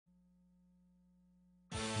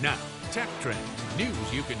Now, Tech Trends, news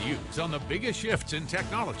you can use on the biggest shifts in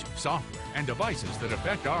technology, software, and devices that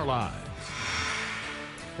affect our lives.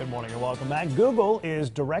 Good morning and welcome back. Google is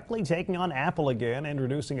directly taking on Apple again,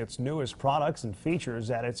 introducing its newest products and features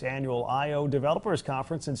at its annual I/O Developers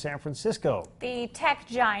Conference in San Francisco. The tech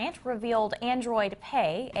giant revealed Android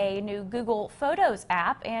Pay, a new Google Photos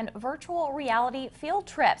app, and virtual reality field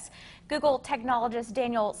trips. Google technologist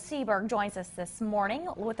Daniel Seberg joins us this morning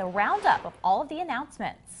with a roundup of all of the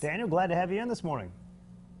announcements. Daniel, glad to have you in this morning.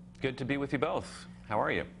 Good to be with you both. How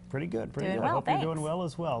are you? Pretty good, pretty Doing good. well, I hope thanks. you're doing well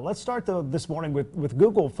as well. Let's start this morning with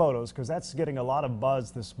Google Photos, because that's getting a lot of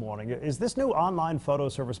buzz this morning. Is this new online photo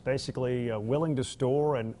service basically willing to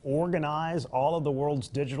store and organize all of the world's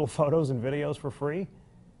digital photos and videos for free?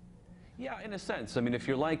 Yeah, in a sense. I mean, if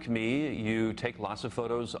you're like me, you take lots of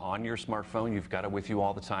photos on your smartphone. You've got it with you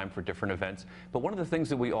all the time for different events. But one of the things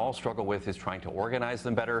that we all struggle with is trying to organize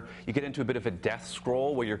them better. You get into a bit of a death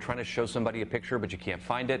scroll where you're trying to show somebody a picture, but you can't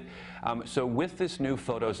find it. So with this new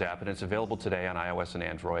Photos app, and it's available today on iOS and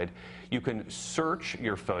Android, you can search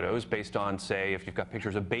your photos based on, say, if you've got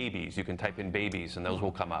pictures of babies, you can type in babies and those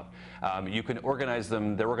will come up. You can organize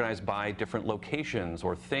them. They're organized by different locations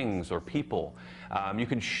or things or people. You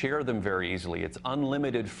can share them very easily. It's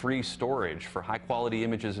unlimited free storage for high quality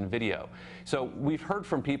images and video. So we've heard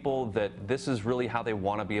from people that this is really how they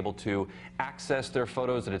want to be able to access their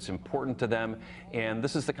photos, that it's important to them, and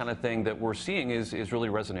this is the kind of thing that we're seeing is really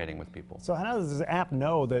resonating with people. So how does this app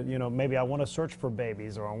know that, maybe I want to search for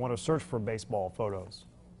babies or I want to search for baseball photos?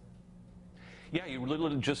 Yeah, you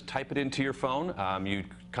literally just type it into your phone. You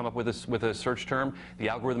come up with a search term. The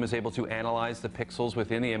algorithm is able to analyze the pixels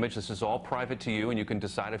within the image. This is all private to you, and you can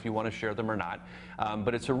decide if you want to share them or not.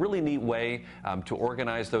 But it's a really neat way to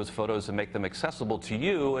organize those photos and make them accessible to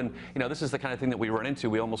you. And this is the kind of thing that we run into.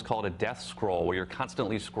 We almost call it a death scroll, where you're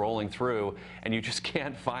constantly scrolling through, and you just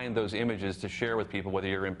can't find those images to share with people, whether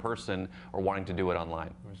you're in person or wanting to do it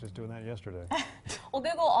online. I was just doing that yesterday. Well,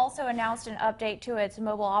 Google also announced an update to its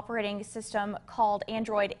mobile operating system called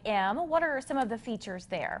Android M. What are some of the features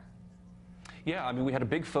there? Yeah, I mean, we had a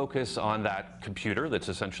big focus on that computer that's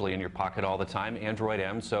essentially in your pocket all the time, Android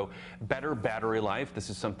M, so better battery life.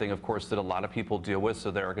 This is something, of course, that a lot of people deal with,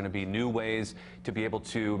 so there are going to be new ways to be able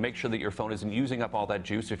to make sure that your phone isn't using up all that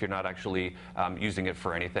juice if you're not actually using it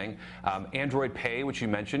for anything. Android Pay, which you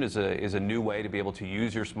mentioned, is a new way to be able to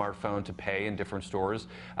use your smartphone to pay in different stores.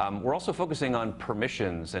 We're also focusing on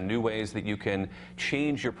permissions and new ways that you can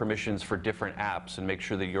change your permissions for different apps and make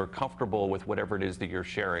sure that you're comfortable with whatever it is that you're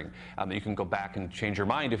sharing. That you can go back and change your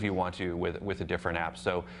mind if you want to with a different app.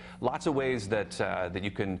 So lots of ways that that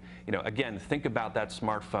you can, again, think about that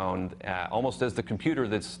smartphone almost as the computer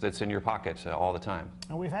that's in your pocket all the time.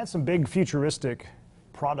 And we've had some big futuristic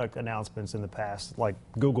product announcements in the past, like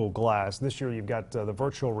Google Glass. This year you've got the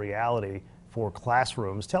virtual reality for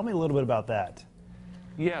classrooms. Tell me a little bit about that.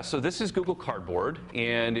 Yeah, so this is Google Cardboard,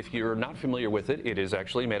 and if you're not familiar with it, it is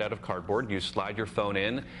actually made out of cardboard. You slide your phone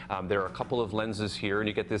in. There are a couple of lenses here, and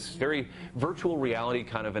you get this very virtual reality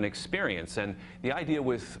kind of an experience. And the idea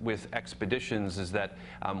with Expeditions is that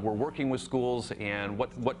we're working with schools, and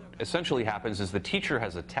what essentially happens is the teacher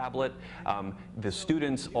has a tablet, the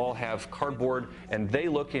students all have cardboard, and they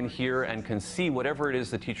look in here and can see whatever it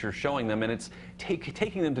is the teacher's showing them, and it's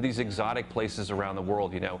taking them to these exotic places around the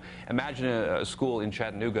world. Imagine a school in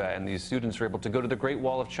Chattanooga, and these students are able to go to the Great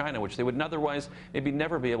Wall of China, which they would otherwise maybe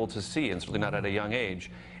never be able to see, and certainly not at a young age.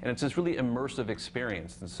 And it's this really immersive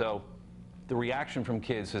experience. And so the reaction from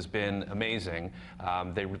kids has been amazing.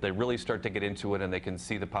 They really start to get into it, and they can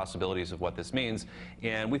see the possibilities of what this means.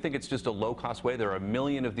 And we think it's just a low-cost way. There are 1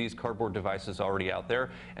 million of these cardboard devices already out there,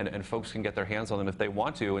 and folks can get their hands on them if they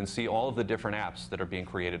want to and see all of the different apps that are being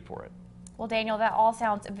created for it. Well, Daniel, that all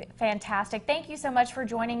sounds fantastic. Thank you so much for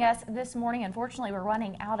joining us this morning. Unfortunately, we're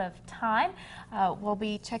running out of time. We'll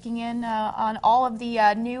be checking in on all of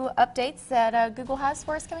the new updates that Google has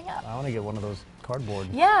for us coming up. I want to get one of those cardboard.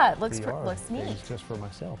 Yeah, it looks VR neat. things just for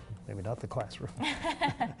myself, maybe not the classroom.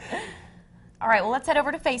 All right, well, let's head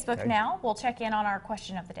over to Facebook now. We'll check in on our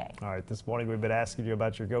question of the day. All right, this morning we've been asking you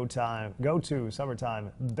about your go-to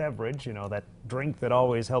summertime beverage, that drink that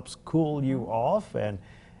always helps cool you off. And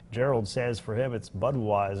Gerald says for him it's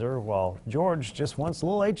Budweiser, while George just wants a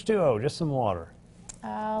little H2O, just some water.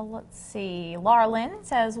 Let's see. Laura Lynn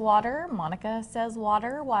says water. Monica says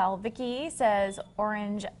water, while Vicky says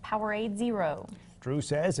orange Powerade Zero. Drew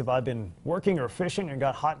says if I've been working or fishing and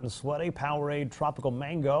got hot and sweaty, Powerade Tropical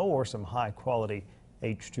Mango or some high-quality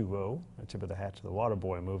H2O, a tip of the hat to the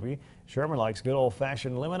Waterboy movie. Sherman likes good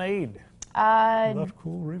old-fashioned lemonade. Love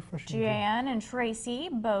cool, refreshing. Jan and Tracy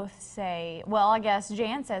both say, well, I guess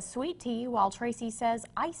Jan says sweet tea, while Tracy says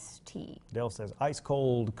iced tea. Dale says ice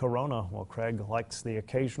cold Corona, while Craig likes the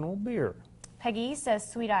occasional beer. Peggy says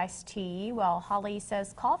sweet iced tea, while Holly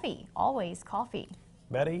says coffee, always coffee.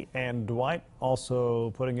 Betty and Dwight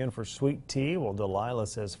also putting in for sweet tea, while Delilah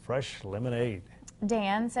says fresh lemonade.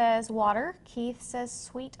 Dan says water, Keith says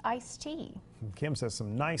sweet iced tea. Kim says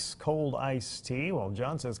some nice cold iced tea, while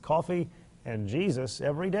John says coffee and Jesus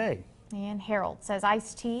every day. And Harold says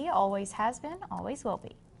iced tea, always has been, always will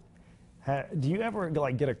be. Do you ever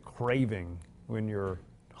like get a craving when you're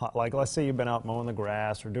hot? Like, let's say you've been out mowing the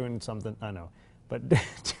grass or doing something, I know, but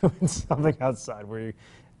doing something outside where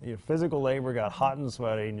your physical labor got hot and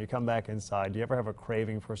sweaty and you come back inside. Do you ever have a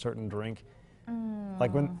craving for a certain drink?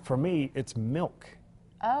 Like for me, it's milk.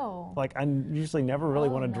 Oh. Like I usually never really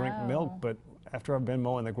want to no. drink milk, but after I've been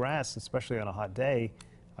mowing the grass, especially on a hot day,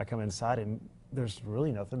 I come inside and there's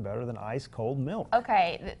really nothing better than ice cold milk.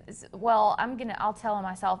 Okay, well, I'll tell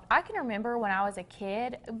myself, I can remember when I was a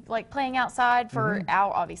kid, like playing outside for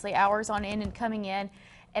obviously hours on end and coming in,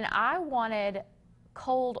 and I wanted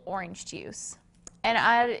cold orange juice. And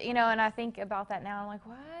I think about that now, I'm like,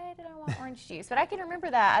 why did I want orange juice? But I can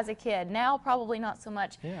remember that as a kid. Now, probably not so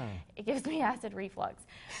much. Yeah. It gives me acid reflux.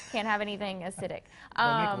 Can't have anything acidic. They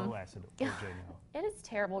make a little acid. It is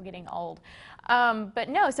terrible getting old. But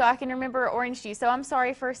no, so I can remember orange juice. So I'm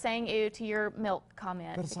sorry for saying ew to your milk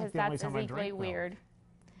comment, But it's because like the only that's time I equally drink milk. weird.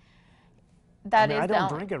 I don't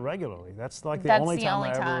drink it regularly. That's like the only time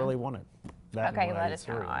I ever really want it. That Okay, and when well, I that eat is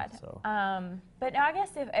kind of cereal, odd. so. But no, I guess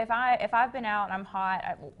if I've been out and I'm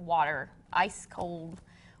hot, water, ice cold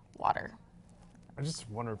water. I just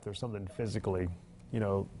wonder if there's something physically,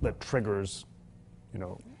 that triggers,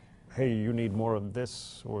 hey, you need more of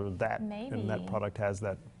this or that. Maybe. And that product has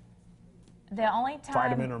that The only time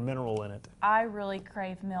vitamin or mineral in it. I really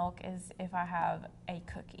crave milk is if I have a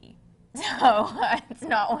cookie. So it's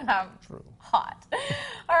not when I'm hot.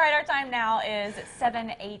 All right, our time now is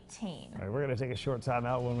 7:18. All right, we're going to take a short time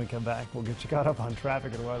out. When we come back, we'll get you caught up on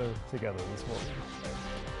traffic and weather together this morning.